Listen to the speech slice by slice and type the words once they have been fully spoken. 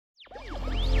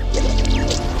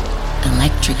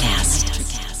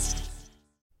NutraCast.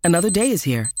 Another day is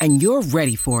here, and you're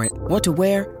ready for it. What to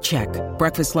wear? Check.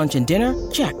 Breakfast, lunch, and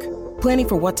dinner? Check. Planning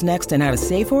for what's next and how to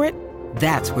save for it?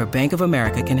 That's where Bank of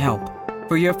America can help.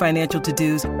 For your financial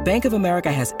to-dos, Bank of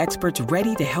America has experts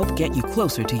ready to help get you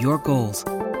closer to your goals.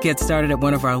 Get started at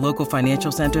one of our local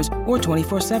financial centers or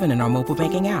 24/7 in our mobile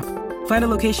banking app. Find a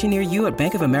location near you at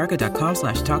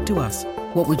bankofamerica.com/talktous.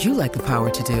 What would you like the power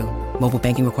to do? Mobile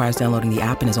banking requires downloading the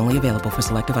app and is only available for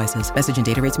select devices. Message and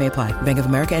data rates may apply. Bank of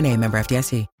America N.A., member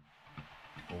FDIC.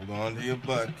 Hold on to your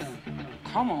butt.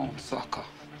 Come on, sucker.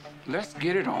 Let's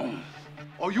get it on.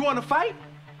 Oh, you want to fight?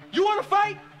 You want to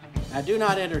fight? I do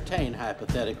not entertain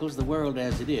hypotheticals. The world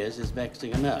as it is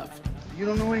vexing enough. You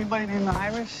don't know anybody named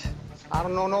Iris? I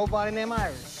don't know nobody named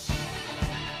Iris.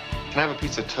 Can I have a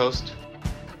piece of toast?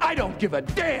 I don't give a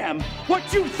damn what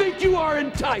you think you are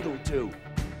entitled to.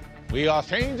 We are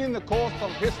changing the course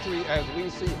of history as we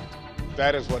see it.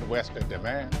 That is what Western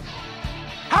demands.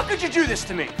 How could you do this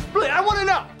to me? Really, I want to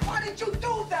know. Why did you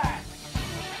do that?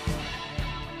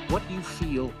 What you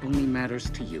feel only matters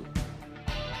to you.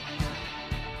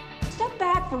 Step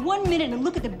back for 1 minute and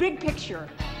look at the big picture.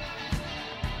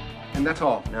 And that's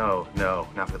all? No,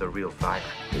 not with a real fire.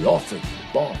 We offer you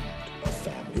a bond, a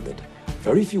family that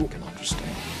very few can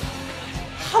understand.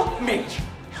 Help me.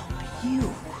 Help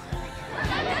you.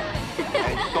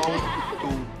 And don't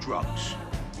do drugs.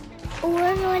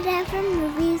 Or whatever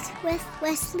movies with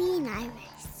Wesley and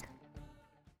Iris.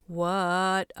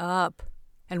 What up?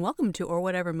 And welcome to Or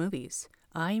Whatever Movies.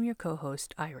 I am your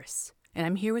co-host, Iris. And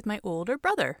I'm here with my older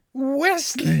brother,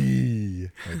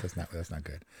 Wesley. Wait, that's not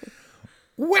good.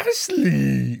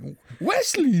 Wesley.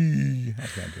 I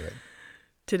can't do it.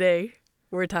 Today,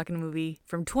 we're talking a movie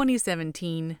from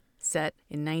 2017, set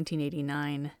in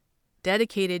 1989,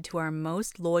 dedicated to our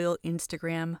most loyal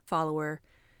Instagram follower,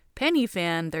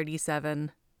 PennyFan37.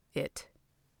 It.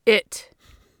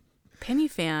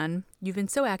 PennyFan, you've been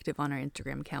so active on our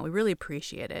Instagram account. We really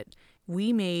appreciate it.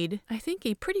 We made, I think,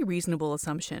 a pretty reasonable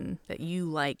assumption that you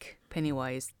like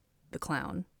Pennywise the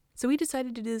Clown. So we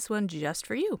decided to do this one just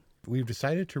for you. We've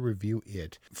decided to review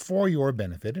it for your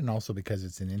benefit and also because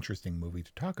it's an interesting movie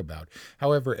to talk about.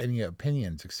 However, any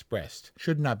opinions expressed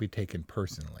should not be taken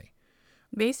personally.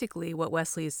 Basically, what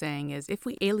Wesley is saying is if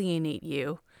we alienate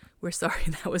you, we're sorry,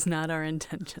 that was not our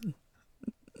intention.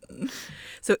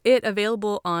 So It,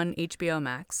 available on HBO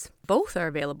Max. Both are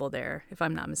available there, if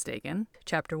I'm not mistaken.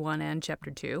 Chapter 1 and Chapter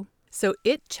 2. So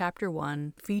It Chapter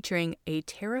 1, featuring a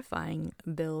terrifying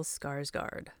Bill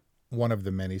Skarsgård. One of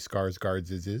the many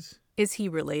Skarsgårds. Is he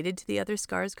related to the other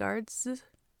Skarsgårds?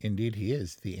 Indeed he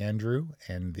is. The Andrew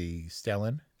and the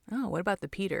Stellan. Oh, what about the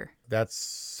Peter? That's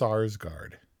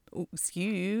Sarsgaard. Oh,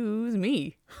 excuse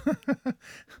me.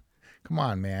 Come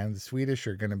on, man. The Swedish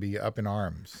are going to be up in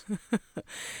arms.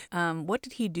 What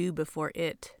did he do before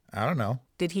It? I don't know.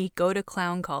 Did he go to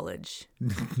clown college?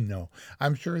 No.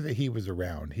 I'm sure that he was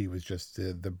around. He was just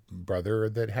the brother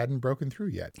that hadn't broken through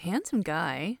yet. Handsome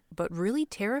guy, but really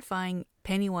terrifying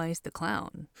Pennywise the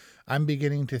Clown. I'm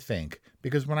beginning to think,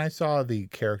 because when I saw the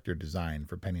character design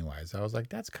for Pennywise, I was like,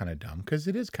 that's kind of dumb, because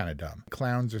it is kind of dumb.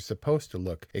 Clowns are supposed to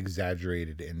look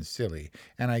exaggerated and silly.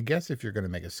 And I guess if you're going to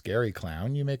make a scary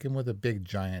clown, you make him with a big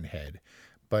giant head.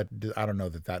 But I don't know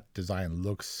that design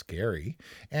looks scary.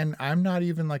 And I'm not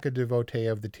even like a devotee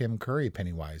of the Tim Curry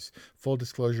Pennywise. Full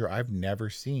disclosure, I've never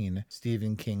seen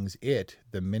Stephen King's It,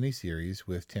 the miniseries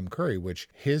with Tim Curry, which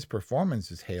his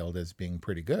performance is hailed as being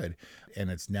pretty good.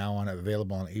 And it's now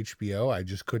available on HBO. I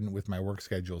just couldn't, with my work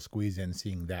schedule, squeeze in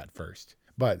seeing that first.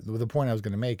 But the point I was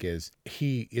going to make is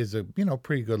he is a,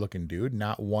 pretty good looking dude,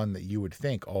 not one that you would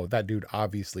think, oh, that dude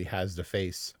obviously has the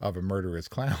face of a murderous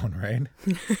clown, right?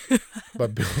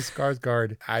 But Bill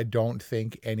Skarsgård, I don't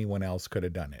think anyone else could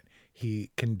have done it.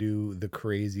 He can do the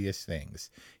craziest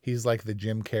things. He's like the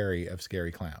Jim Carrey of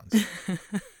scary clowns.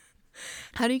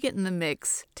 How do you get in the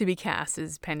mix to be cast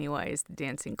as Pennywise the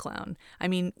dancing clown? I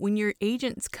mean, when your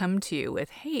agents come to you with,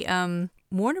 hey,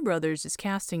 Warner Brothers is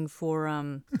casting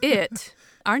for It,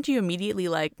 aren't you immediately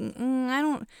like, I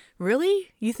don't,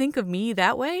 really? You think of me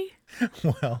that way?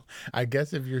 Well, I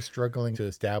guess if you're struggling to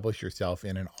establish yourself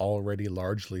in an already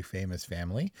largely famous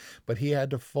family, but he had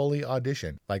to fully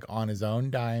audition. Like on his own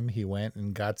dime, he went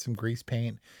and got some grease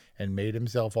paint and made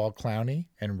himself all clowny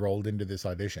and rolled into this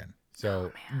audition.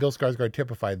 So Bill Skarsgård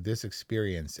typified this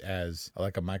experience as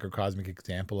like a microcosmic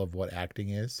example of what acting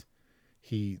is.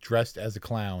 He dressed as a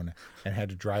clown and had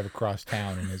to drive across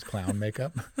town in his clown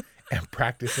makeup and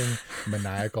practicing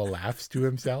maniacal laughs to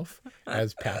himself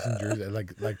as passengers,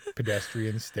 like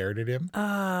pedestrians stared at him.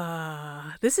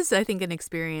 This is, I think, an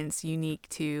experience unique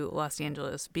to Los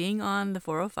Angeles. Being on the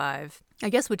 405, I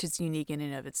guess, which is unique in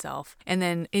and of itself. And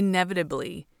then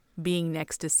inevitably being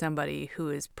next to somebody who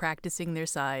is practicing their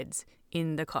sides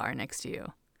in the car next to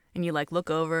you. And you like look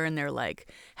over and they're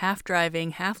like half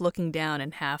driving, half looking down,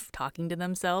 and half talking to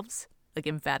themselves, like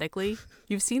emphatically.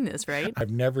 You've seen this, right? I've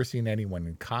never seen anyone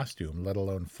in costume, let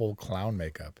alone full clown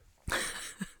makeup.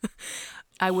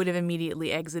 I would have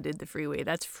immediately exited the freeway.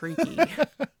 That's freaky.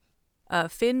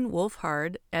 Finn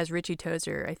Wolfhard as Richie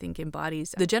Tozier, I think,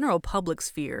 embodies the general public's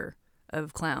fear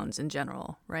of clowns in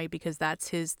general, right? Because that's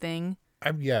his thing.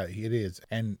 Yeah, it is.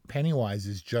 And Pennywise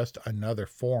is just another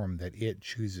form that it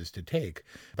chooses to take.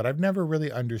 But I've never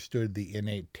really understood the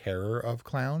innate terror of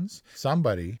clowns.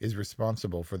 Somebody is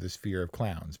responsible for this fear of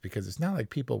clowns, because it's not like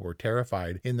people were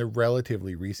terrified in the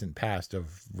relatively recent past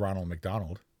of Ronald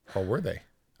McDonald. Or were they?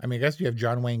 I mean, I guess you have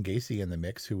John Wayne Gacy in the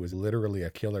mix, who was literally a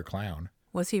killer clown.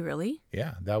 Was he really?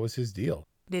 Yeah, that was his deal.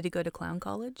 Did he go to clown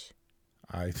college?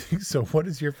 I think so. What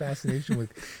is your fascination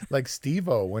with, like,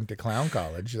 Steve-O went to clown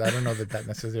college? I don't know that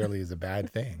necessarily is a bad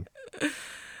thing.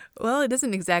 Well, it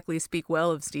doesn't exactly speak well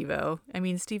of Steve-O. I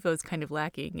mean, Steve-O's kind of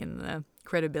lacking in the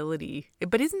credibility.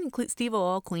 But isn't Steve-O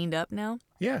all cleaned up now?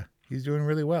 Yeah, he's doing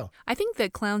really well. I think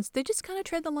that clowns, they just kind of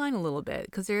tread the line a little bit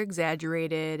because they're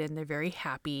exaggerated and they're very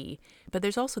happy. But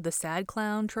there's also the sad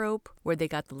clown trope where they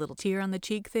got the little tear on the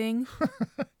cheek thing.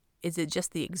 Is it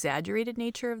just the exaggerated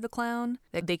nature of the clown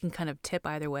that they can kind of tip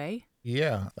either way?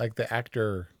 Yeah, like the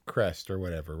actor Crest or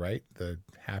whatever, right? The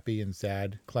happy and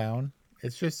sad clown.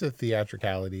 It's just the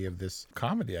theatricality of this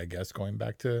comedy, I guess, going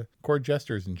back to court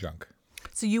jesters and junk.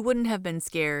 So you wouldn't have been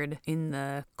scared in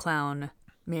the clown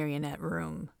marionette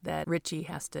room that Richie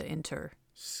has to enter?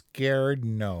 Scared,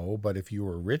 no, but if you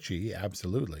were Richie,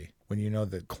 absolutely. When you know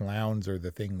that clowns are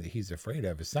the thing that he's afraid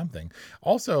of is something.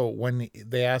 Also, when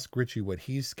they ask Richie what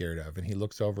he's scared of and he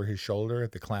looks over his shoulder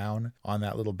at the clown on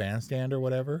that little bandstand or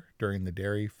whatever during the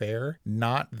Dairy Fair,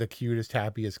 not the cutest,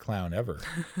 happiest clown ever.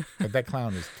 But that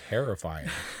clown is terrifying.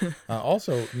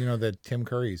 Also, you know that Tim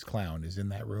Curry's clown is in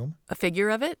that room? A figure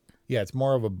of it? Yeah, it's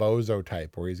more of a bozo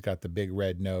type where he's got the big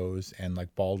red nose and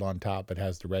like bald on top, but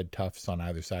has the red tufts on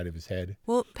either side of his head.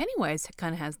 Well, Pennywise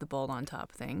kind of has the bald on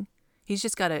top thing. He's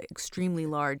just got an extremely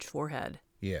large forehead.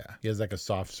 Yeah, he has like a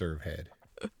soft serve head.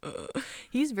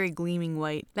 He's very gleaming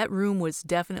white. That room was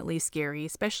definitely scary,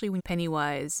 especially when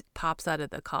Pennywise pops out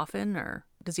of the coffin, or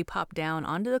does he pop down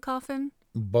onto the coffin?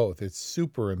 Both. It's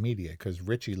super immediate because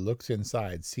Richie looks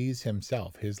inside, sees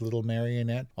himself, his little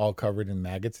marionette, all covered in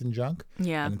maggots and junk,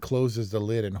 and closes the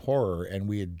lid in horror. And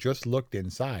we had just looked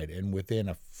inside, and within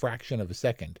a fraction of a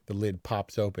second, the lid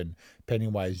pops open.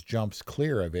 Pennywise jumps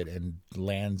clear of it and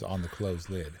lands on the closed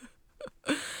lid.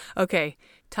 Okay,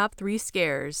 top 3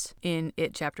 scares in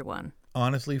It Chapter 1.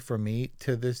 Honestly, for me,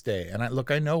 to this day, and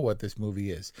I know what this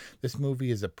movie is. This movie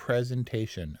is a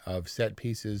presentation of set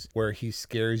pieces where he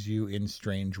scares you in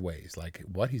strange ways. Like,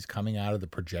 what, he's coming out of the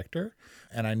projector?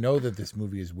 And I know that this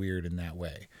movie is weird in that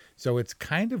way. So it's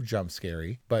kind of jump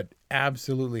scary, but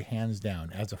absolutely hands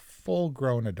down, as a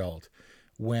full-grown adult,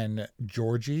 when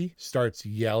Georgie starts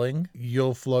yelling,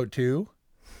 "You'll float too,"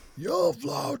 "You'll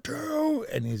float too,"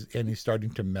 and he's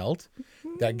starting to melt,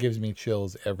 that gives me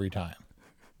chills every time.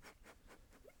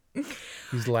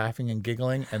 He's laughing and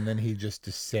giggling, and then he just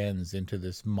descends into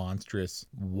this monstrous,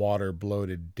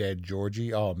 water-bloated, dead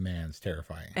Georgie. Oh man, it's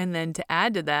terrifying. And then to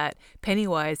add to that,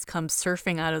 Pennywise comes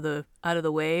surfing out of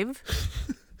the wave.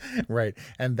 Right,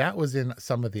 and that was in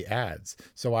some of the ads,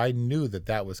 so I knew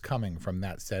that was coming from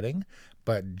that setting.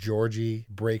 But Georgie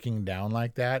breaking down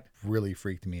like that really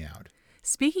freaked me out.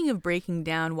 Speaking of breaking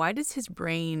down, why does his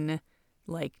brain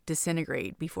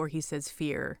disintegrate before he says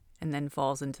fear and then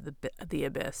falls into the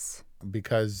abyss?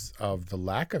 Because of the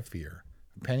lack of fear.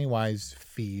 Pennywise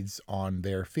feeds on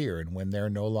their fear, and when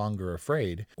they're no longer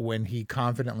afraid, when he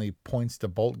confidently points the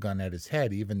bolt gun at his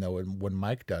head, when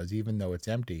Mike does, even though it's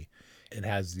empty, it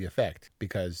has the effect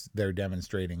because they're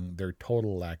demonstrating their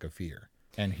total lack of fear,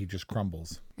 and he just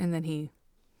crumbles. And then he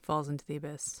falls into the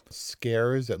abyss.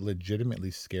 Scares that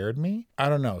legitimately scared me? I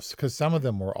don't know, because some of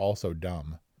them were also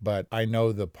dumb, but I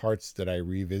know the parts that I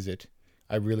revisit.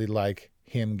 I really like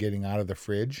him getting out of the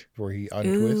fridge where he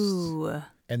untwists. Ooh.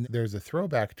 And there's a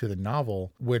throwback to the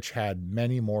novel, which had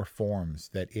many more forms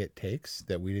that it takes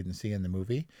that we didn't see in the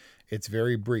movie. It's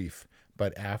very brief,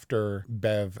 but after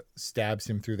Bev stabs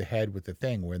him through the head with the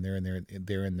thing when they're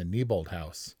in the Neibold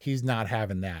house, he's not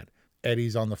having that.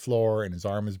 Eddie's on the floor and his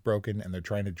arm is broken and they're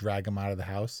trying to drag him out of the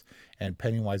house, and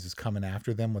Pennywise is coming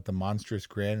after them with the monstrous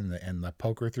grin and the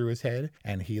poker through his head,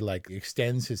 and he like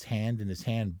extends his hand and his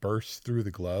hand bursts through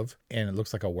the glove and it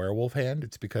looks like a werewolf hand.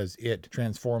 It's because it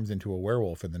transforms into a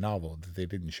werewolf in the novel that they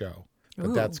didn't show. But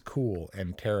Ooh. That's cool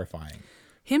and terrifying.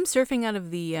 Him surfing out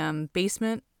of the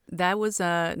basement, that was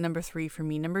number 3 for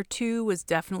me. Number 2 was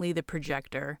definitely the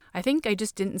projector. I think I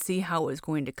just didn't see how it was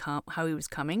going to come, how he was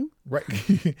coming.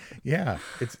 Right. Yeah.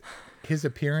 It's his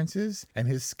appearances and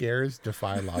his scares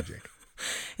defy logic.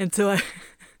 And so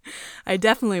I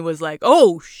definitely was like,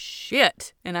 oh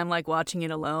shit. And I'm like watching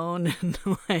it alone and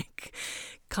like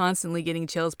constantly getting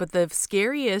chills. But the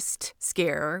scariest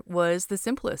scare was the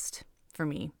simplest for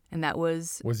me. And that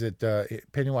was... Was it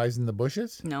Pennywise in the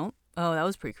bushes? No. Oh, that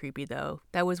was pretty creepy, though.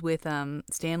 That was with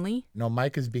Stanley. No,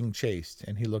 Mike is being chased,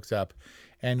 and he looks up,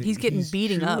 and he's getting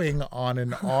beaten up. Chewing on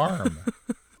an arm,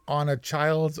 on a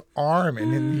child's arm,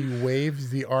 and then he waves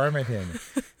the arm at him.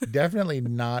 Definitely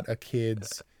not a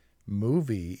kid's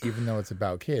movie, even though it's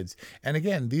about kids. And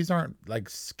again, these aren't like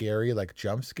scary, like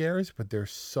jump scares, but they're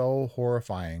so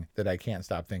horrifying that I can't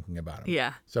stop thinking about them.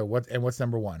 Yeah. So what's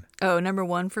number 1? Oh, number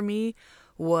 1 for me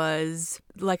was,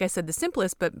 like I said, the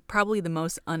simplest, but probably the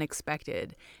most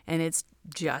unexpected. And it's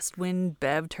just when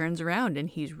Bev turns around and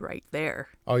he's right there.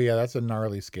 Oh, yeah, that's a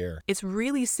gnarly scare. It's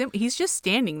really simple. He's just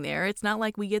standing there. It's not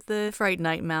like we get the Fright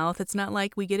Night mouth. It's not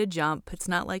like we get a jump. It's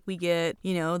not like we get,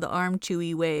 the arm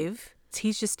chewy wave.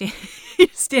 He's just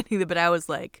standing there. But I was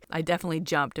like, I definitely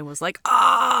jumped and was like,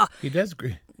 ah! He does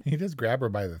grab her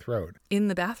by the throat. In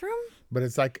the bathroom? But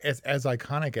it's like as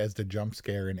iconic as the jump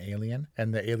scare in Alien,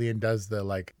 and the alien does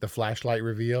the flashlight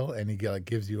reveal, and he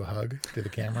gives you a hug to the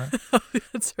camera.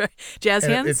 That's right. Jazz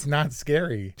hands. It's not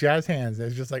scary. Jazz hands.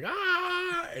 It's just like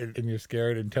and you're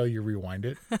scared until you rewind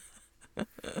it.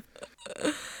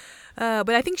 But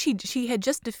I think she had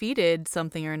just defeated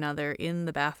something or another in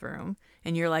the bathroom,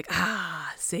 and you're like,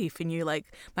 safe, and you're like,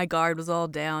 my guard was all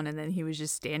down, and then he was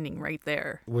just standing right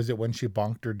there. Was it when she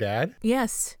bonked her dad?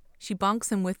 Yes. She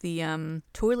bonks him with the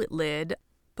toilet lid.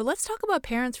 But let's talk about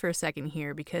parents for a second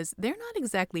here, because they're not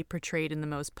exactly portrayed in the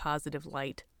most positive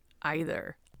light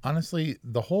either. Honestly,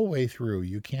 the whole way through,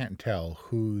 you can't tell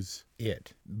who's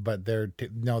it. But they're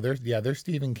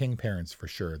Stephen King parents for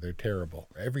sure. They're terrible.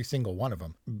 Every single one of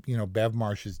them. Bev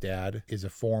Marsh's dad is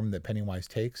a form that Pennywise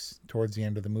takes towards the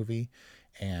end of the movie.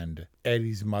 And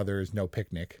Eddie's mother is no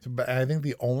picnic. But I think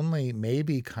the only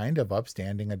maybe kind of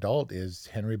upstanding adult is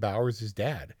Henry Bowers'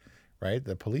 dad, right?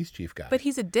 The police chief guy. But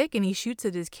he's a dick and he shoots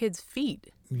at his kid's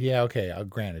feet. Yeah, okay,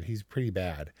 granted, he's pretty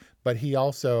bad. But he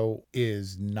also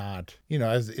is not,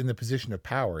 as in the position of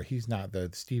power, he's not the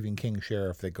Stephen King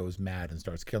sheriff that goes mad and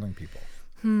starts killing people.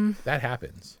 That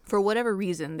happens. For whatever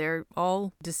reason, they're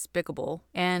all despicable,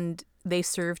 and they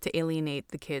serve to alienate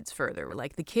the kids further.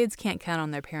 Like, the kids can't count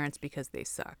on their parents because they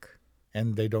suck.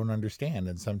 And they don't understand,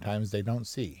 and sometimes they don't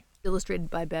see. Illustrated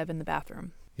by Bev in the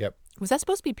bathroom. Yep. Was that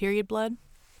supposed to be period blood?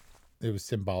 It was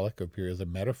symbolic of period, as a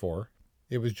metaphor.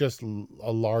 It was just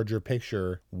a larger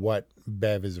picture, what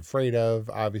Bev is afraid of,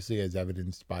 obviously as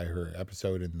evidenced by her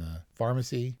episode in the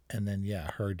pharmacy. And then,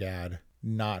 her dad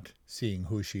not seeing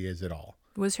who she is at all.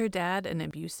 Was her dad an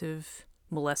abusive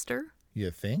molester?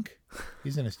 You think?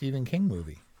 He's in a Stephen King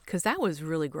movie. Because that was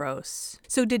really gross.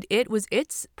 So was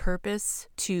its purpose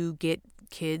to get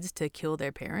kids to kill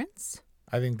their parents?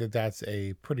 I think that's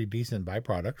a pretty decent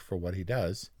byproduct for what he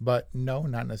does. But no,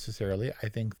 not necessarily. I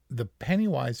think the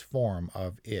Pennywise form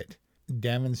of it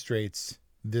demonstrates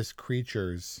this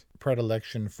creature's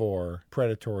predilection for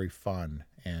predatory fun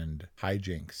and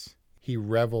hijinks. He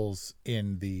revels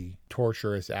in the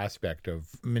torturous aspect of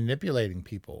manipulating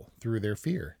people through their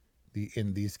fear.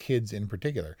 In these kids in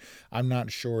particular. I'm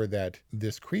not sure that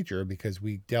this creature, because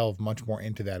we delve much more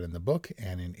into that in the book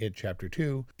and in It Chapter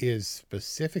 2, is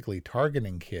specifically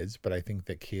targeting kids, but I think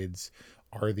that kids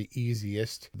are the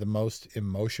easiest, the most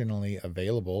emotionally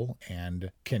available, and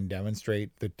can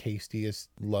demonstrate the tastiest,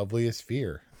 loveliest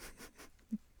fear.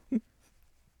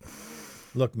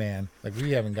 Look, man,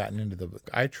 we haven't gotten into the book.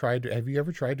 Have you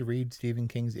ever tried to read Stephen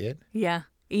King's It? Yeah.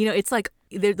 It's like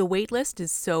the wait list is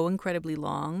so incredibly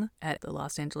long at the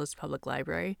Los Angeles Public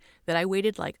Library that I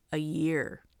waited like a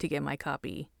year to get my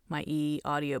copy, my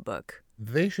e-audiobook.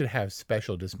 They should have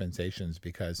special dispensations,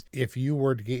 because if you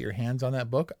were to get your hands on that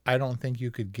book, I don't think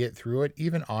you could get through it,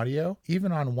 even audio,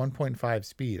 even on 1.5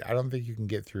 speed. I don't think you can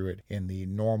get through it in the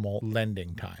normal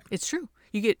lending time. It's true.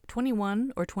 You get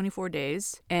 21 or 24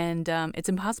 days, and it's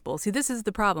impossible. See, this is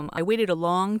the problem. I waited a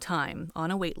long time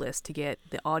on a wait list to get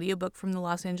the audiobook from the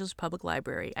Los Angeles Public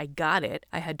Library. I got it.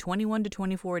 I had 21 to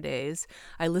 24 days.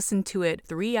 I listened to it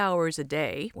 3 hours a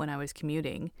day when I was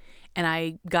commuting, and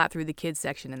I got through the kids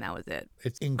section, and that was it.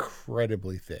 It's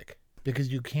incredibly thick.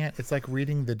 Because you can't, it's like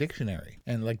reading the dictionary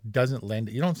and like doesn't lend,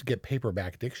 you don't get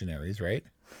paperback dictionaries, right?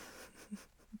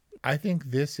 I think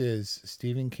this is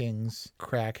Stephen King's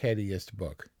crackheadiest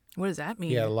book. What does that mean?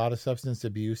 He had a lot of substance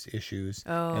abuse issues.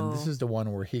 Oh. And this is the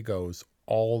one where he goes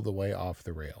all the way off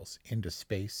the rails into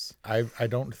space. I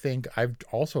don't think, I've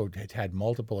also had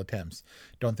multiple attempts.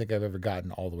 Don't think I've ever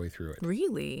gotten all the way through it.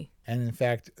 Really? And in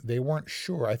fact, they weren't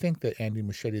sure. I think that Andy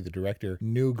Muschietti, the director,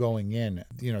 knew going in,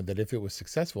 that if it was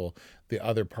successful, the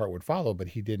other part would follow, but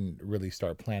he didn't really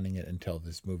start planning it until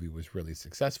this movie was really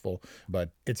successful. But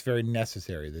it's very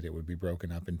necessary that it would be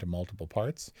broken up into multiple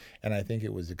parts. And I think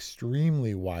it was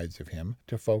extremely wise of him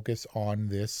to focus on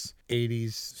this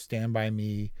 80s Stand By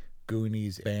Me,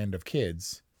 Goonies band of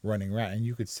kids running around. And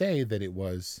you could say that it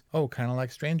was, kind of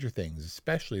like Stranger Things,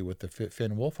 especially with the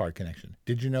Finn Wolfhard connection.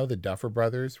 Did you know the Duffer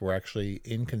Brothers were actually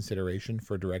in consideration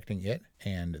for directing it,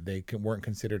 and they weren't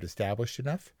considered established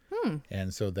enough?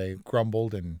 And so they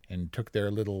grumbled and took their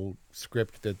little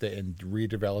script and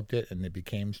redeveloped it, and it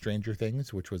became Stranger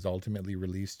Things, which was ultimately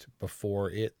released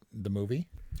before the movie.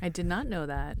 I did not know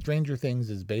that. Stranger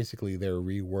Things is basically their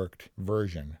reworked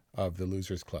version of the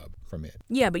Losers Club from it.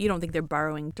 Yeah, but you don't think they're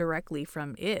borrowing directly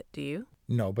from it, do you?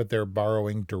 No, but they're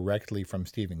borrowing directly from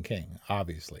Stephen King,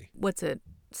 obviously. What's it?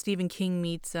 Stephen King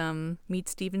meets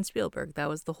Steven Spielberg. That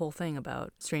was the whole thing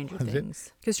about Stranger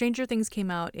Things. Because Stranger Things came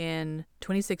out in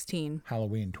 2016.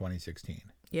 Halloween 2016.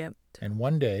 Yep. And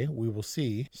one day we will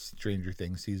see Stranger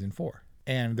Things season 4.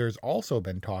 And there's also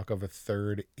been talk of a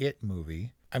third It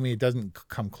movie. I mean, it doesn't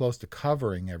come close to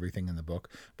covering everything in the book,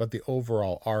 but the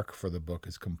overall arc for the book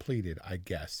is completed, I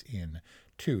guess, in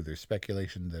 2. There's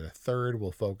speculation that a third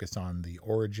will focus on the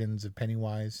origins of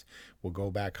Pennywise, will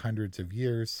go back hundreds of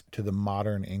years to the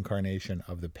modern incarnation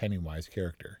of the Pennywise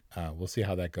character. We'll see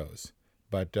how that goes.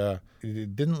 But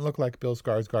it didn't look like Bill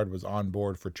Skarsgård was on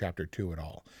board for Chapter 2 at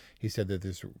all. He said that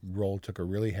this role took a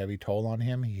really heavy toll on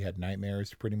him. He had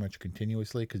nightmares pretty much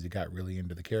continuously because he got really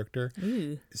into the character.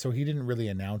 Ooh. So he didn't really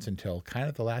announce until kind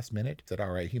of the last minute that,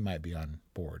 all right, he might be on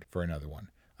board for another one.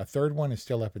 A third one is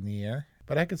still up in the air,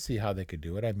 but I could see how they could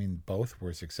do it. I mean, both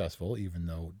were successful, even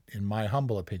though, in my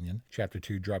humble opinion, Chapter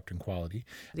 2 dropped in quality.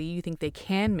 Do you think they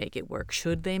can make it work?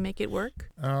 Should they make it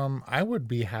work? I would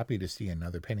be happy to see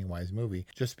another Pennywise movie,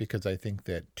 just because I think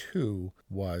that 2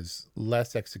 was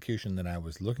less execution than I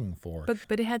was looking for.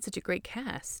 But it had such a great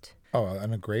cast. Oh,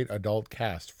 and a great adult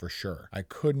cast, for sure. I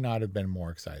could not have been more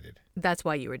excited. That's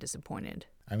why you were disappointed.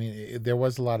 I mean, there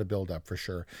was a lot of build-up for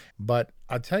sure. But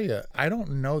I'll tell you, I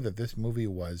don't know that this movie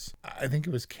I think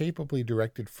it was capably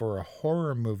directed for a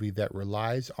horror movie that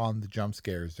relies on the jump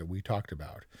scares that we talked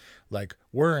about. Like,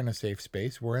 we're in a safe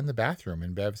space. We're in the bathroom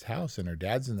in Bev's house, and her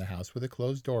dad's in the house with a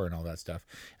closed door and all that stuff.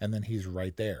 And then he's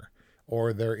right there.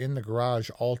 Or they're in the garage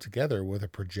all together with a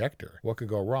projector. What could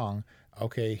go wrong?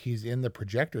 Okay, he's in the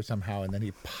projector somehow, and then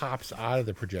he pops out of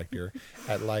the projector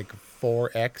at like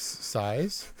 4x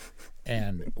size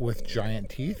and with giant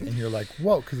teeth, and you're like,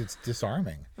 whoa, because it's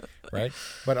disarming, right?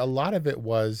 But a lot of it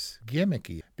was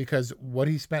gimmicky, because what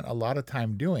he spent a lot of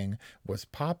time doing was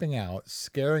popping out,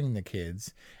 scaring the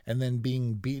kids, and then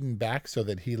being beaten back so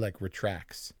that he like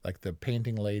retracts. Like the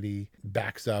painting lady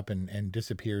backs up and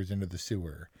disappears into the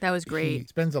sewer. That was great. He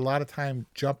spends a lot of time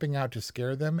jumping out to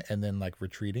scare them and then like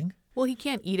retreating. Well, he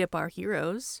can't eat up our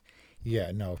heroes.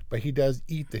 Yeah, no, but he does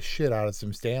eat the shit out of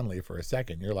some Stanley for a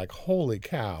second. You're like, holy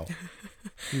cow.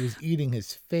 He was eating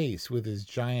his face with his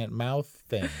giant mouth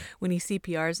thing. When he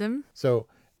CPRs him? So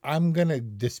I'm going to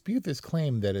dispute this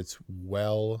claim that it's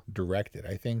well directed.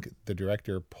 I think the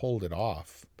director pulled it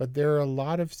off. But there are a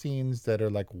lot of scenes that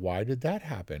are like, why did that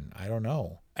happen? I don't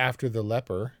know. After the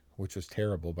leper, which was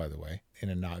terrible, by the way, in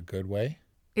a not good way.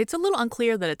 It's a little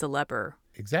unclear that it's a leper.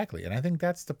 Exactly. And I think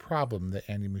that's the problem that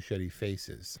Andy Muschietti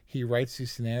faces. He writes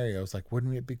these scenarios like,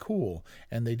 wouldn't it be cool?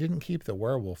 And they didn't keep the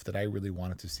werewolf that I really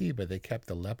wanted to see, but they kept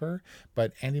the leper.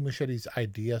 But Andy Muschietti's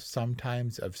idea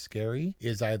sometimes of scary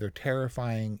is either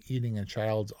terrifying, eating a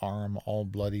child's arm all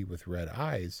bloody with red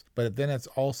eyes, but then it's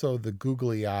also the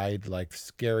googly-eyed, like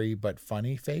scary but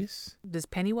funny face. Does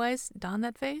Pennywise don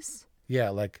that face? Yeah,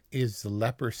 like, is the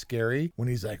leper scary when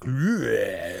he's like,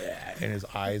 and his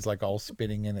eyes like all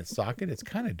spinning in its socket? It's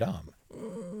kind of dumb.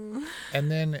 And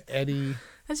then Eddie...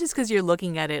 That's just because you're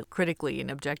looking at it critically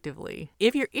and objectively.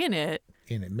 If you're in it...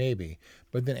 in it, maybe.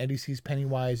 But then Eddie sees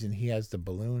Pennywise, and he has the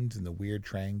balloons in the weird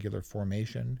triangular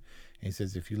formation. And he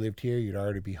says, if you lived here, you'd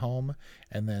already be home.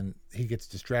 And then he gets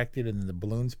distracted, and then the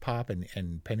balloons pop,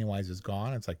 and Pennywise is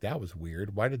gone. It's like, that was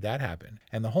weird. Why did that happen?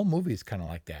 And the whole movie is kind of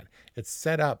like that. It's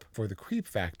set up for the creep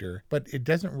factor, but it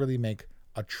doesn't really make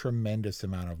a tremendous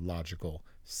amount of logical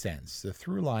sense. The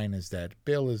through line is that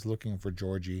Bill is looking for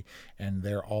Georgie, and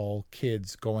they're all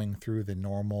kids going through the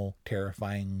normal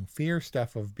terrifying fear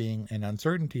stuff of being an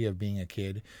uncertainty of being a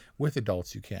kid with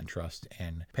adults you can't trust,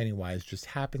 and Pennywise just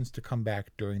happens to come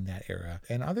back during that era.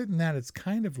 And other than that, it's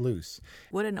kind of loose.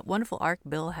 What a wonderful arc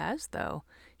Bill has, though.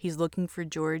 He's looking for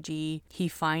Georgie, he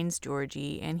finds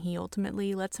Georgie, and he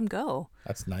ultimately lets him go.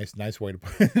 That's nice way to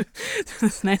put it.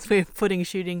 That's a nice way of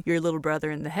shooting your little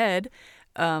brother in the head.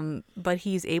 But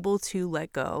he's able to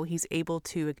let go. He's able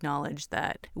to acknowledge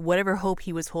that whatever hope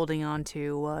he was holding on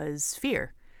to was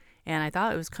fear. And I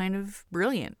thought it was kind of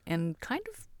brilliant and kind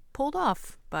of pulled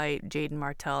off by Jaden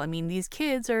Martell. I mean, these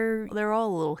kids they're all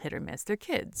a little hit or miss. They're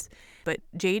kids. But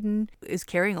Jaden is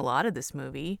carrying a lot of this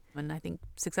movie, and I think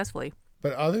successfully.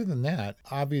 But other than that,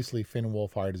 obviously Finn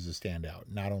Wolfhard is a standout,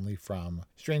 not only from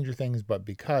Stranger Things, but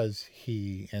because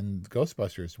he in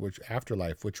Ghostbusters,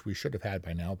 Afterlife, which we should have had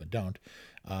by now, but don't,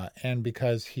 and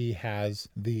because he has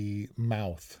the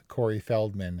mouth, Corey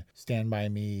Feldman, Stand By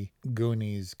Me,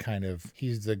 Goonies kind of,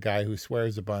 he's the guy who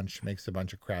swears a bunch, makes a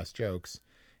bunch of crass jokes,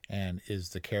 and is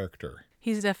the character.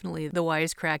 He's definitely the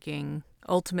wisecracking,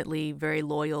 ultimately very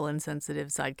loyal and sensitive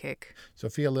sidekick.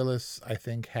 Sophia Lillis, I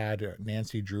think, had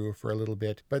Nancy Drew for a little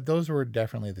bit, but those were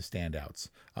definitely the standouts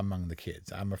among the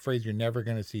kids. I'm afraid you're never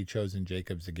going to see Chosen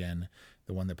Jacobs again,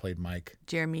 the one that played Mike.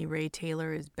 Jeremy Ray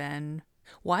Taylor is Ben.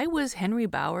 Why was Henry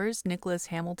Bowers, Nicholas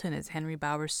Hamilton as Henry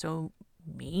Bowers, so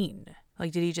mean?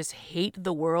 Like, did he just hate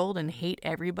the world and hate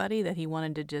everybody that he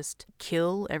wanted to just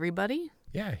kill everybody?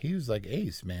 Yeah, he was like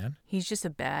Ace, man. He's just a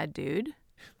bad dude.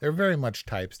 They're very much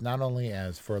types, not only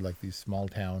as for like these small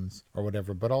towns or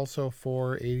whatever, but also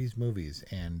for 80s movies.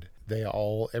 And they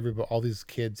all these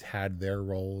kids had their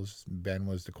roles. Ben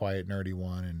was the quiet, nerdy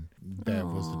one, and Bev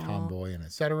was the tomboy, and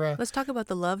etc. Let's talk about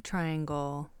the love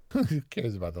triangle. Who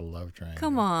cares about the love triangle?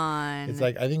 Come on. It's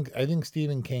like, I think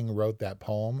Stephen King wrote that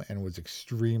poem and was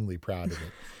extremely proud of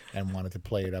it and wanted to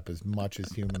play it up as much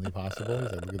as humanly possible.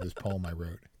 He's like, look at this poem I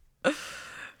wrote.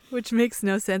 Which makes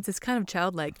no sense. It's kind of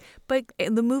childlike. But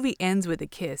the movie ends with a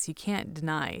kiss. You can't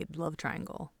deny love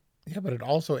triangle. Yeah, but it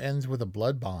also ends with a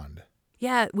blood bond.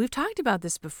 Yeah, we've talked about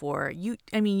this before. You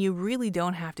really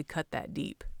don't have to cut that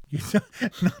deep.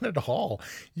 Not at all.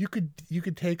 You could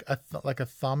take a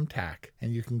thumbtack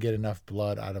and you can get enough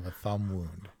blood out of a thumb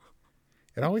wound.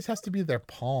 It always has to be their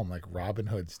palm, like Robin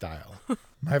Hood style.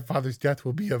 My father's death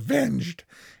will be avenged,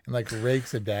 and like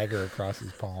rakes a dagger across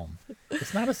his palm.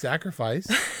 It's not a sacrifice.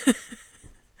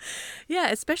 Yeah,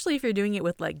 especially if you're doing it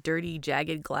with like dirty,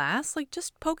 jagged glass. Like,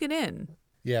 just poke it in.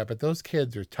 Yeah, but those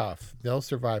kids are tough. They'll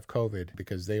survive COVID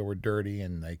because they were dirty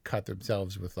and they cut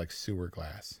themselves with like sewer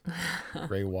glass,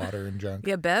 gray water and junk.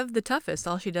 Yeah, Bev, the toughest.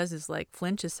 All she does is like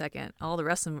flinch a second. All the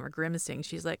rest of them are grimacing.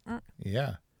 She's like,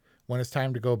 Yeah. When it's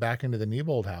time to go back into the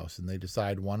Neibold house and they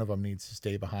decide one of them needs to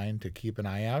stay behind to keep an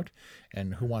eye out,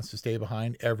 and who wants to stay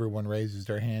behind? Everyone raises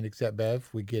their hand except Bev.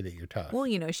 We get it. You're tough. Well,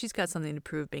 she's got something to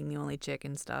prove being the only chick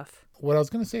and stuff. What I was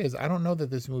going to say is I don't know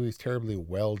that this movie is terribly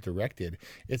well directed.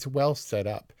 It's well set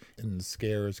up and the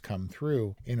scares come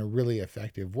through in a really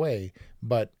effective way.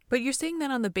 But you're saying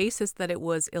that on the basis that it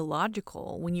was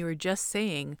illogical when you were just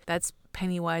saying that's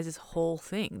Pennywise's whole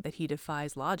thing, that he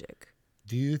defies logic.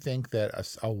 Do you think that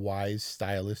a wise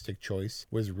stylistic choice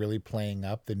was really playing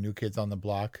up the New Kids on the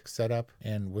Block setup?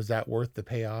 And was that worth the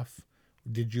payoff?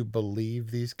 Did you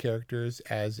believe these characters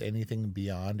as anything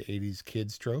beyond 80s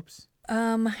kids tropes?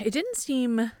 It didn't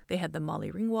seem. They had the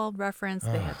Molly Ringwald reference.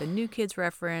 They had the New Kids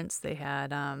reference. They had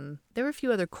there were a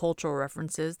few other cultural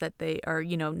references that they are,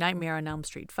 Nightmare on Elm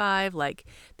Street 5. Like,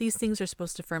 these things are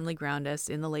supposed to firmly ground us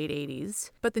in the late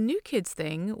 80s. But the New Kids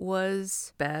thing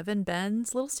was Bev and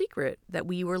Ben's little secret that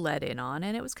we were let in on,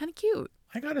 and it was kind of cute.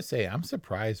 I gotta say, I'm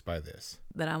surprised by this.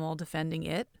 That I'm all defending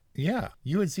it. Yeah,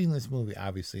 you had seen this movie,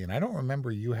 obviously, and I don't remember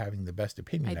you having the best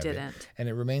opinion of it. I didn't. And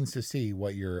it remains to see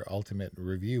what your ultimate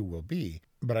review will be.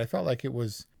 But I felt like it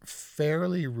was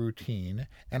fairly routine,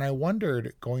 and I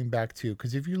wondered, going back to,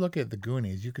 because if you look at the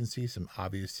Goonies, you can see some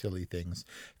obvious silly things,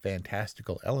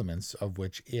 fantastical elements, of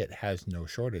which it has no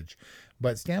shortage.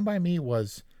 But Stand By Me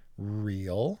was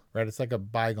real, right? It's like a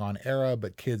bygone era,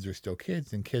 but kids are still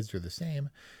kids, and kids are the same.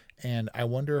 And I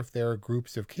wonder if there are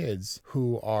groups of kids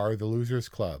who are the Losers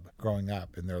Club growing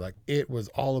up, and they're like, it was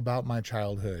all about my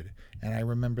childhood, and I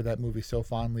remember that movie so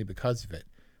fondly because of it.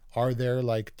 Are there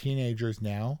like teenagers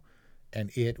now and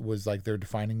it was like their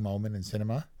defining moment in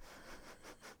cinema?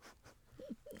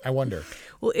 I wonder.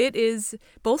 Well, it is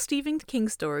both Stephen King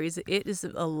stories. It is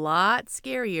a lot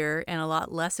scarier and a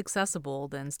lot less accessible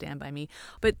than Stand By Me.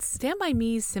 But Stand By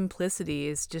Me's simplicity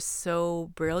is just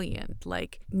so brilliant.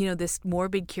 Like, this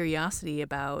morbid curiosity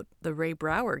about the Ray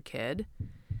Brower kid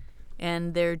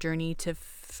and their journey to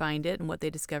find it and what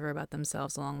they discover about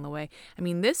themselves along the way. I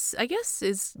mean, this, I guess,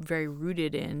 is very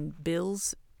rooted in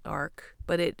Bill's arc,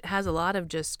 but it has a lot of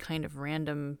just kind of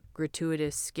random,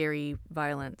 gratuitous, scary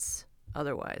violence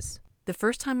otherwise. The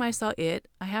first time I saw it,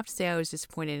 I have to say I was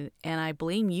disappointed, and I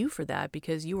blame you for that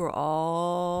because you were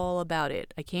all about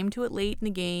it. I came to it late in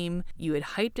the game, you had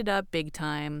hyped it up big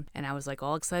time, and I was like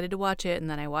all excited to watch it, and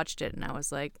then I watched it and I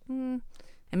was like, And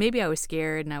maybe I was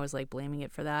scared and I was like blaming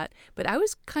it for that, but I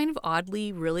was kind of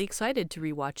oddly really excited to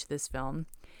rewatch this film,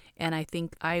 and I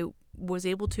think I was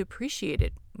able to appreciate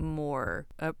it more,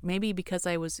 maybe because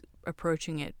I was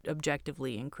approaching it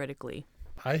objectively and critically.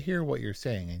 I hear what you're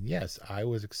saying, and yes, I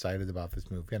was excited about this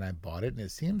movie and I bought it, and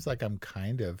it seems like I'm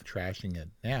kind of trashing it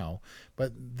now,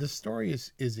 but the story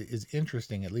is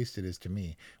interesting, at least it is to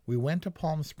me. We went to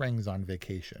Palm Springs on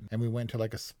vacation, and we went to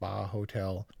like a spa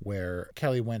hotel where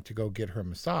Kelly went to go get her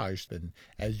massage, and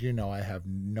as you know, I have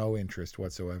no interest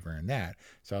whatsoever in that,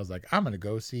 so I was like, I'm going to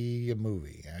go see a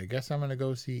movie. I guess I'm going to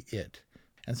go see It.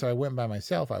 And so I went by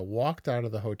myself. I walked out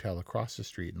of the hotel across the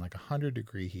street in like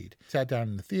 100-degree heat. Sat down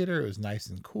in the theater. It was nice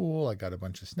and cool. I got a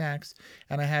bunch of snacks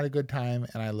and I had a good time,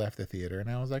 and I left the theater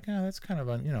and I was like, that's kind of,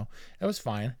 it was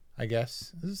fine, I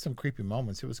guess. This is some creepy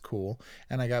moments. It was cool.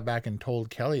 And I got back and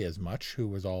told Kelly as much, who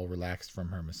was all relaxed from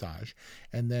her massage.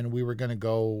 And then we were going to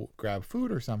go grab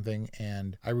food or something,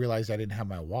 and I realized I didn't have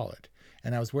my wallet.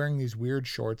 And I was wearing these weird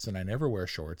shorts, and I never wear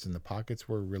shorts, and the pockets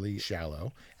were really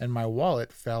shallow. And my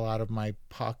wallet fell out of my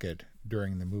pocket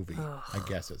during the movie, I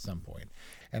guess, at some point.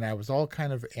 And I was all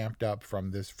kind of amped up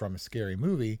from a scary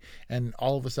movie, and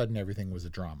all of a sudden everything was a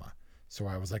drama. So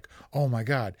I was like, oh my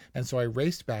God. And so I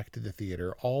raced back to the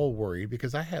theater all worried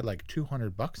because I had like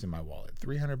 $200 in my wallet,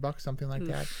 $300, something like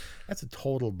that. That's a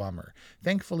total bummer.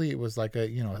 Thankfully, it was like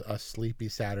a sleepy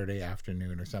Saturday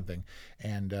afternoon or something.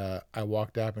 And I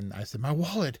walked up and I said, my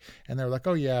wallet. And they were like,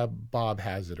 oh yeah, Bob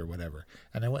has it or whatever.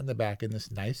 And I went in the back and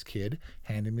this nice kid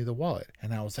handed me the wallet.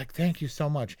 And I was like, thank you so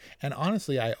much. And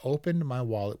honestly, I opened my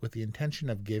wallet with the intention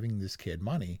of giving this kid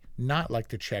money, not like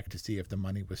to check to see if the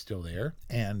money was still there.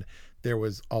 And there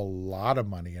was a lot of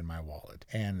money in my wallet.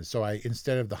 And so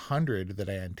instead of the 100 that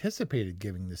I anticipated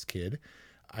giving this kid,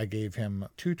 I gave him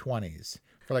 2 20s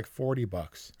for like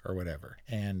 $40 or whatever.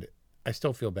 And I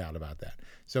still feel bad about that.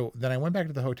 So then I went back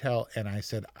to the hotel and I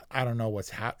said, I don't know what's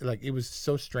happening. Like, it was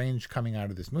so strange coming out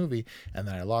of this movie. And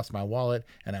then I lost my wallet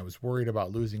and I was worried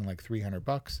about losing like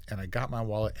 $300. And I got my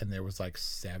wallet and there was like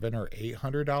 $700 or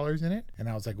 $800 in it. And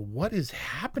I was like, what is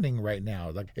happening right now?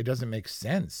 Like, it doesn't make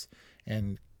sense.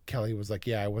 And Kelly was like,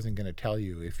 yeah, I wasn't going to tell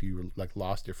you if you like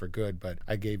lost it for good, but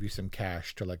I gave you some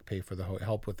cash to like pay for the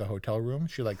help with the hotel room.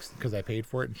 She because I paid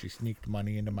for it, and she sneaked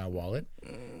money into my wallet,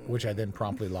 which I then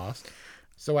promptly lost.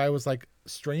 So I was like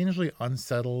strangely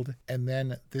unsettled. And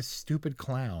then this stupid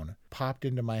clown popped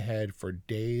into my head for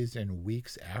days and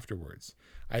weeks afterwards.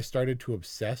 I started to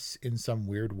obsess in some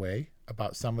weird way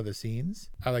about some of the scenes.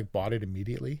 I like bought it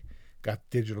immediately, got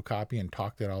the digital copy and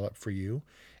talked it all up for you.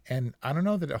 And I don't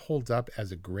know that it holds up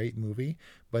as a great movie,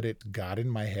 but it got in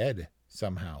my head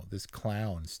somehow. This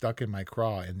clown stuck in my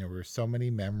craw, and there were so many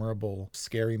memorable,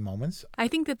 scary moments. I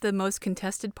think that the most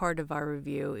contested part of our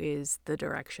review is the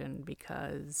direction,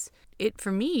 because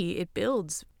for me, it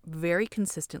builds very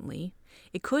consistently.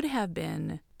 It could have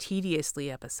been tediously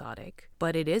episodic,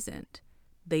 but it isn't.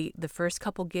 The first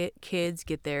couple kids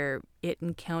get their It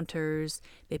encounters.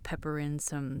 They pepper in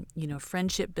some,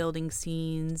 friendship building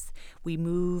scenes. We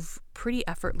move pretty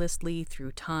effortlessly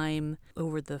through time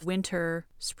over the winter,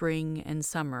 spring, and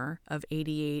summer of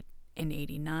 88 and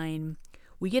 89.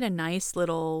 We get a nice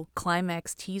little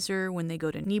climax teaser when they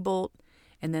go to Neibolt,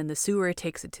 and then the sewer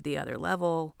takes it to the other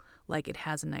level. Like, it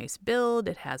has a nice build,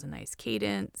 it has a nice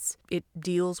cadence. It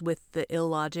deals with the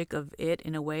illogic of it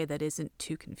in a way that isn't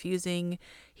too confusing.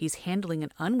 He's handling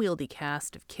an unwieldy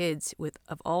cast of kids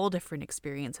of all different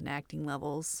experience and acting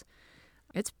levels.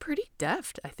 It's pretty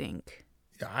deft, I think.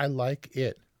 I like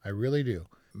it. I really do.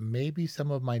 Maybe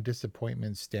some of my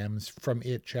disappointment stems from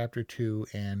It Chapter 2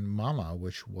 and Mama,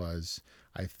 which was,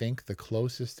 I think, the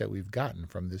closest that we've gotten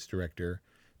from this director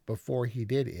before he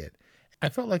did It. I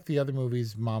felt like the other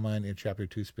movies, Mama and It Chapter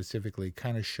 2 specifically,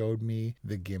 kind of showed me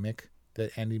the gimmick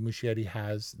that Andy Muschietti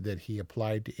has that he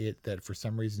applied to It that for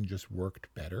some reason just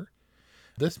worked better.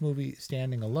 This movie,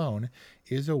 standing alone,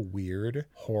 is a weird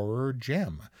horror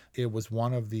gem. It was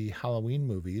one of the Halloween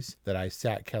movies that I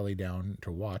sat Kelly down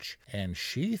to watch, and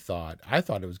I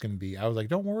thought it was going to be, I was like,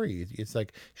 don't worry. It's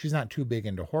like, she's not too big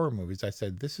into horror movies. I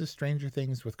said, this is Stranger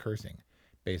Things with cursing,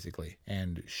 basically.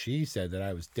 And she said that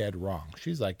I was dead wrong.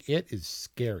 She's like, it is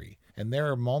scary. And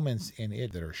there are moments in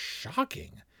it that are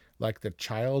shocking. Like the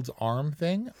child's arm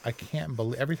thing, I can't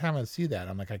believe, every time I see that,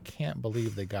 I'm like, I can't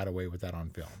believe they got away with that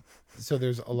on film. So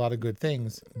there's a lot of good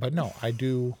things, but no, I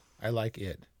like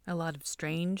it. A lot of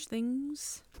strange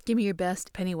things. Give me your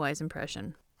best Pennywise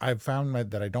impression. I've found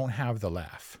that I don't have the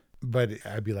laugh, but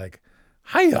I'd be like,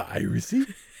 hiya,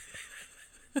 Irisy.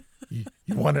 you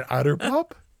want an otter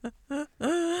pop? Kind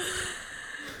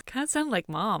of sound like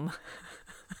Mom.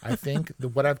 I think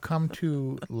what I've come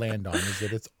to land on is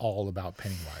that it's all about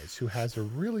Pennywise, who has a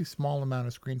really small amount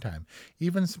of screen time,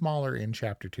 even smaller in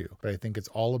Chapter 2. But I think it's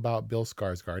all about Bill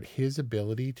Skarsgård, his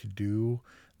ability to do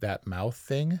that mouth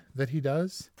thing that he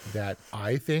does, that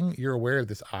eye thing. You're aware of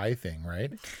this eye thing,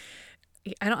 right?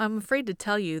 I'm afraid to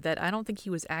tell you that I don't think he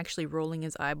was actually rolling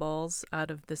his eyeballs out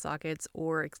of the sockets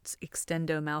or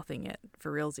extendo mouthing it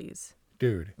for realsies.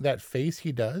 Dude, that face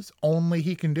he does, only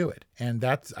he can do it. And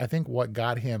that's, I think, what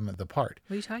got him the part.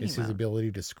 What are you talking about? His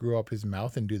ability to screw up his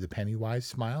mouth and do the Pennywise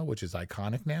smile, which is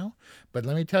iconic now. But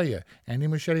let me tell you, Andy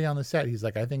Muschietti on the set, he's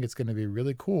like, I think it's going to be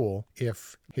really cool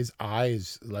if his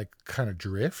eyes like kind of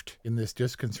drift in this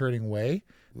disconcerting way,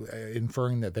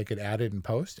 inferring that they could add it in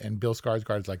post. And Bill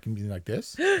Skarsgård's like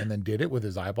this, and then did it with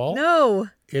his eyeball. No.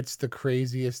 It's the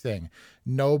craziest thing.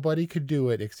 Nobody could do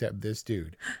it except this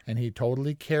dude. And he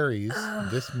totally carries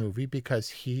this movie because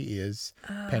he is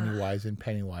Pennywise, and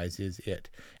Pennywise is it.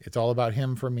 It's all about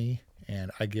him for me, and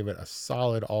I give it a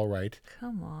solid all right.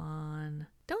 Come on.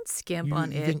 Don't skimp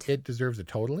on it. You think it deserves a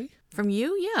totally? From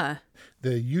you? Yeah.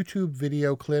 The YouTube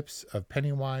video clips of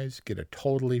Pennywise get a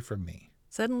totally from me.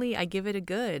 Suddenly, I give it a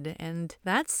good, and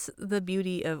that's the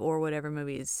beauty of Or Whatever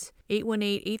Movies.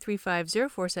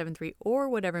 818-835-0473 or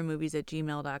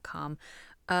whatevermovies@gmail.com.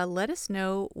 Let us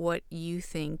know what you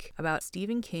think about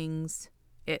Stephen King's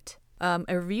It. A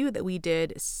review that we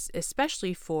did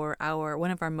especially for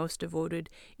one of our most devoted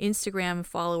Instagram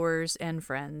followers and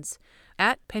friends,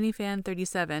 at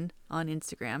PennyFan37 on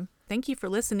Instagram. Thank you for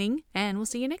listening, and we'll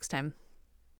see you next time.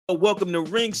 Welcome to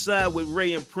Ringside with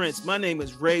Ray and Prince. My name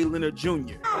is Ray Leonard Jr. Oh, is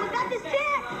that the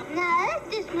set? No,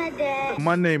 that's just my dad.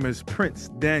 My name is Prince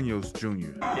Daniels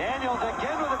Jr. Daniels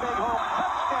again with a big home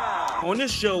touchdown. On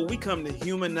this show, we come to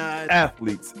humanize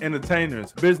athletes,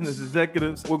 entertainers, business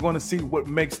executives. We're going to see what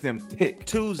makes them tick.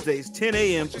 Tuesdays, 10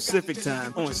 a.m. Pacific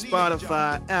time on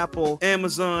Spotify, Apple,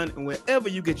 Amazon, and wherever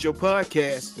you get your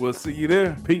podcasts. We'll see you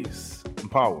there. Peace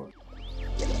and power.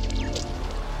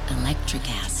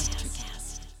 Electricast.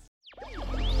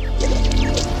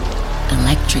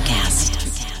 Electricast.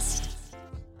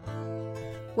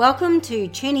 Welcome to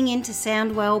Tuning Into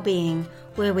Sound Wellbeing,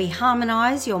 where we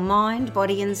harmonise your mind,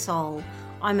 body and soul.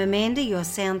 I'm Amanda, your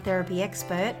sound therapy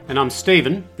expert. And I'm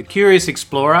Stephen, the curious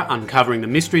explorer uncovering the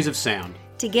mysteries of sound.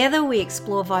 Together we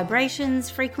explore vibrations,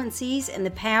 frequencies and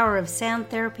the power of sound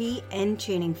therapy and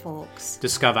tuning forks.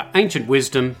 Discover ancient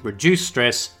wisdom, reduce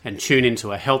stress and tune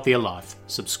into a healthier life.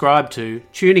 Subscribe to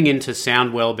Tuning Into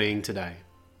Sound Wellbeing today.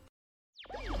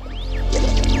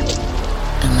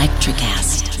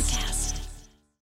 Electricast.